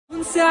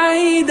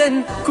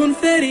سعيدا كن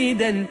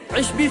فريدا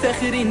عش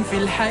بفخر في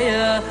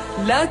الحياة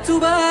لا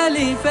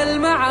تبالي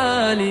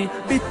فالمعالي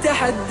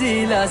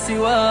بالتحدي لا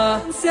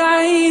سواه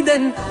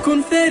سعيدا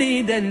كن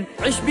فريدا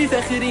عش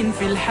بفخر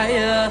في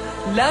الحياة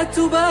لا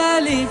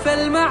تبالي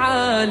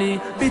فالمعالي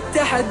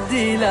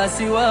بالتحدي لا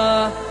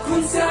سواه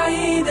كن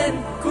سعيدا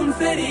كن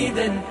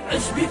فريدا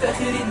عش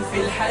بفخر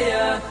في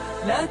الحياة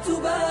لا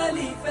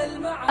تبالي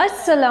فالمعالي.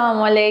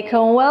 Assalamu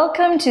alaikum.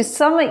 Welcome to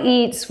Summer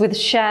Eats with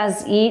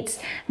Shazeats.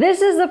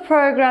 This is the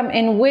program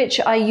in which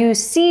I use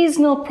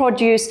seasonal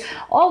produce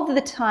of the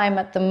time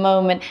at the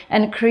moment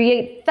and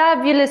create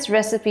fabulous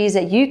recipes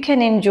that you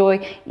can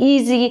enjoy,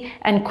 easy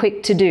and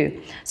quick to do.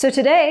 So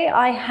today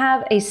I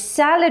have a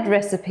salad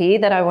recipe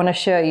that I want to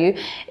show you.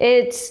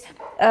 It's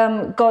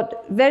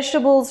got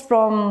vegetables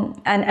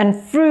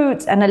and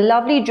fruits and a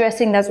lovely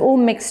dressing that's all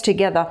mixed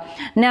together.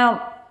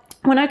 Now,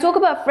 when I talk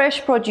about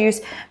fresh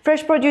produce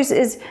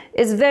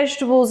is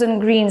vegetables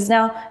and greens.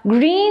 Now,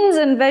 greens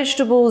and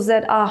vegetables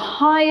that are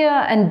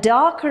higher and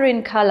darker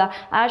in color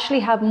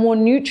actually have more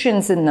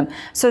nutrients in them.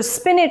 So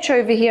spinach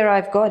over here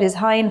I've got is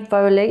high in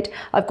folate.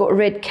 I've got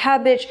red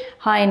cabbage,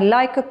 high in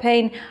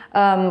lycopene,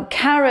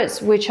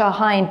 carrots which are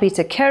high in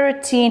beta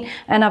carotene,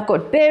 and I've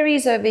got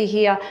berries over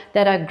here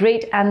that are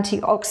great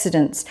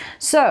antioxidants.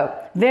 So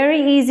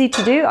very easy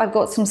to do. I've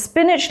got some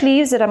spinach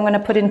leaves that I'm going to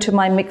put into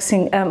my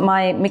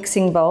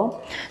mixing bowl.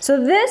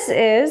 So this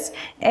is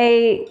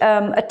a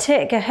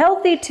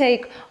healthy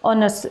take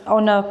on a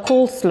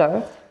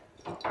coleslaw.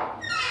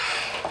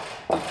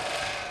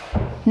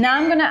 Now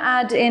I'm going to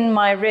add in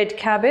my red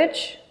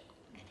cabbage.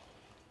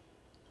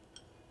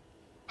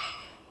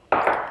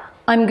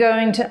 I'm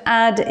going to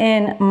add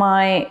in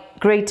my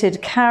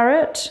grated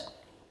carrot.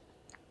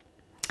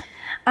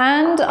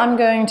 And I'm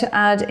going to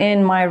add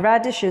in my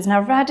radishes.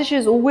 Now,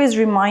 radishes always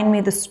remind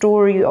me the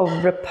story of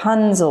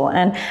Rapunzel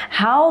and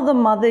how the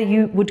mother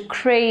would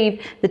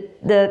crave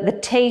the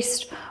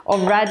taste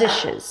of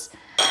radishes.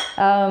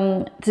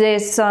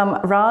 There's some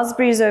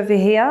raspberries over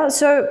here.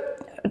 So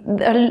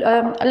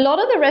a lot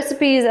of the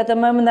recipes at the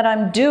moment that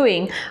I'm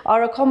doing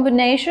are a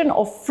combination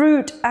of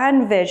fruit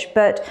and veg,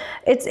 but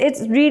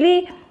it's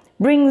really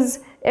brings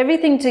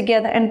everything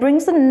together and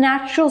brings the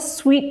natural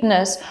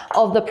sweetness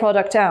of the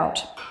product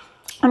out.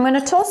 I'm going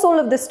to toss all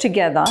of this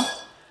together.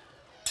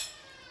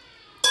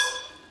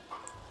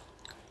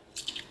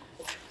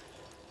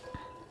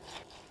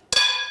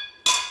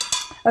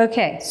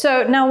 Okay,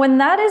 so now when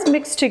that is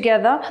mixed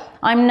together,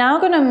 I'm now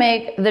going to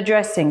make the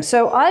dressing.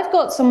 So I've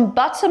got some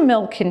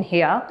buttermilk in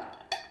here,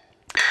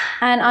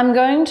 and I'm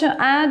going to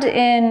add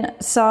in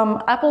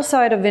some apple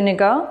cider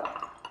vinegar.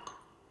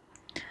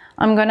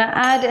 I'm going to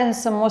add in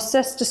some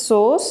Worcester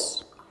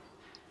sauce.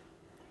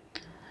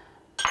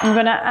 I'm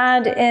going to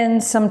add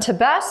in some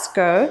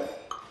Tabasco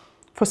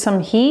for some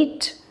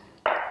heat.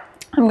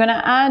 I'm going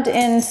to add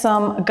in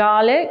some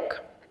garlic.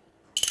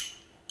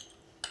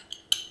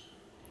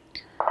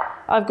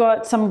 I've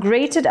got some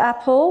grated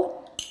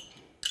apple.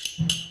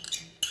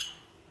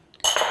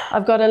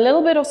 I've got a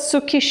little bit of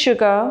Suki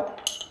sugar.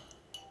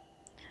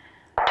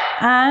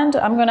 And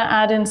I'm going to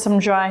add in some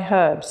dry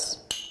herbs.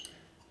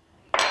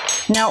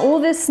 Now all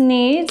this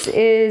needs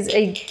is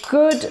a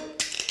good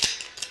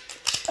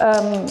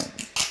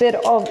bit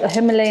of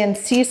Himalayan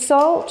sea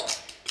salt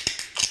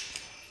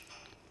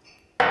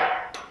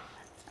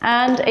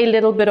and a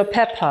little bit of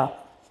pepper.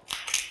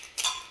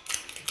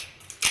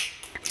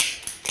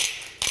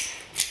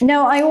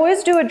 Now I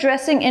always do a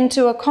dressing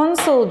into a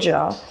console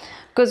jar,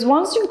 because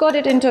once you've got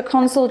it into a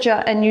console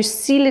jar and you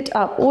seal it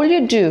up, all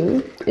you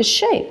do is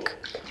shake.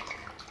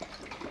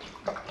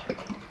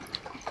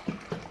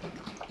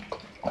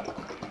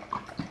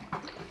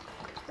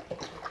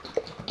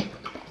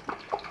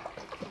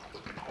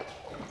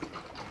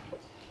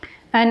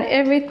 And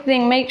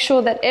everything, make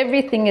sure that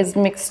everything is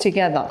mixed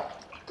together.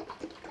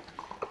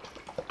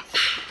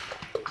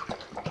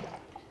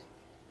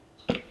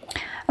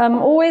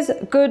 Always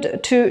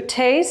good to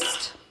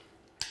taste,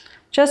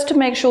 just to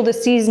make sure the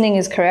seasoning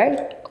is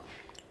correct.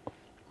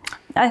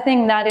 I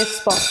think that is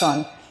spot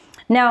on.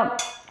 Now,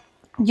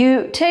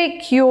 you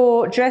take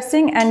your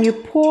dressing and you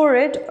pour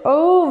it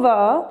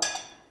over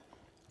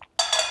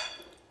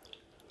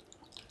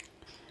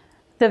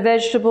the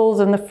vegetables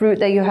and the fruit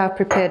that you have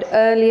prepared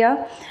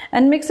earlier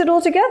and mix it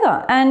all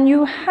together, and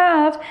you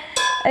have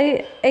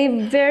a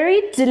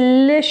very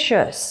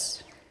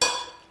delicious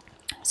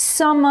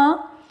summer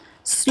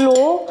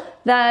slaw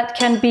that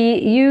can be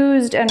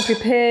used and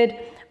prepared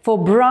for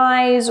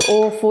braais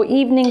or for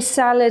evening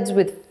salads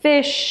with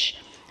fish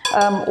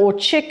or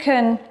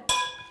chicken.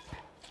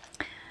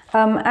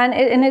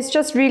 And it's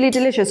just really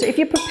delicious. So if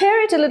you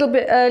prepare it a little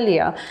bit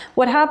earlier,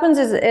 what happens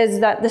is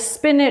that the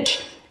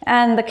spinach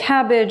and the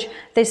cabbage,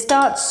 they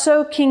start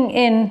soaking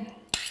in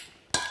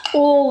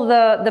all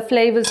the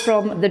flavors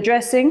from the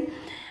dressing,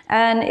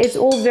 and it's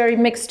all very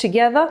mixed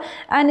together,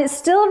 and it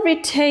still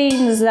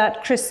retains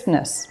that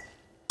crispness.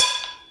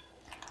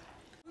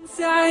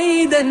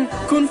 سعيدا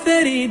كن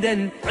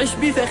فريدا عش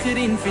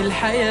بفخر في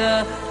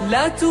الحياة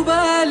لا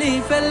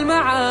تبالي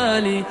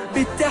فالمعالي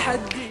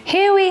بالتحدي.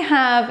 Here we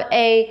have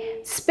a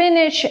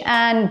spinach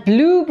and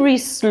blueberry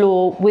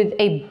slaw with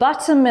a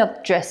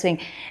buttermilk dressing.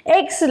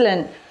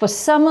 Excellent for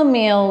summer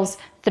meals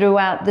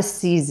throughout the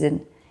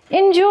season.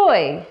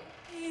 Enjoy!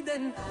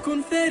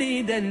 كن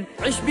فريدا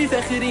عش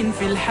بفخر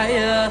في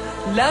الحياة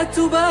لا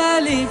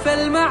تبالي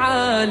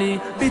فالمعالي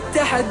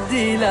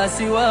بالتحدي لا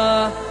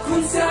سواه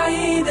كن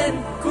سعيدا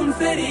كن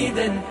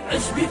فريدا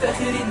عش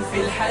بفخر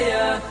في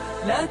الحياة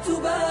لا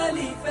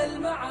تبالي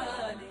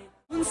فالمعالي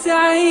كن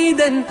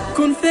سعيدا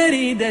كن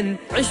فريدا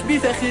عش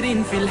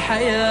بفخر في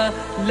الحياة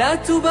لا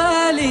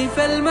تبالي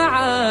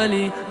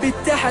فالمعالي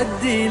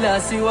بالتحدي لا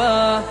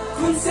سواه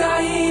كن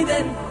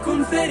سعيدا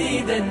كن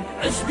فريدا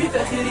عش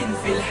بفخر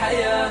في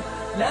الحياة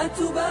لا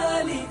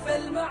تبالي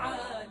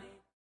فالمعالي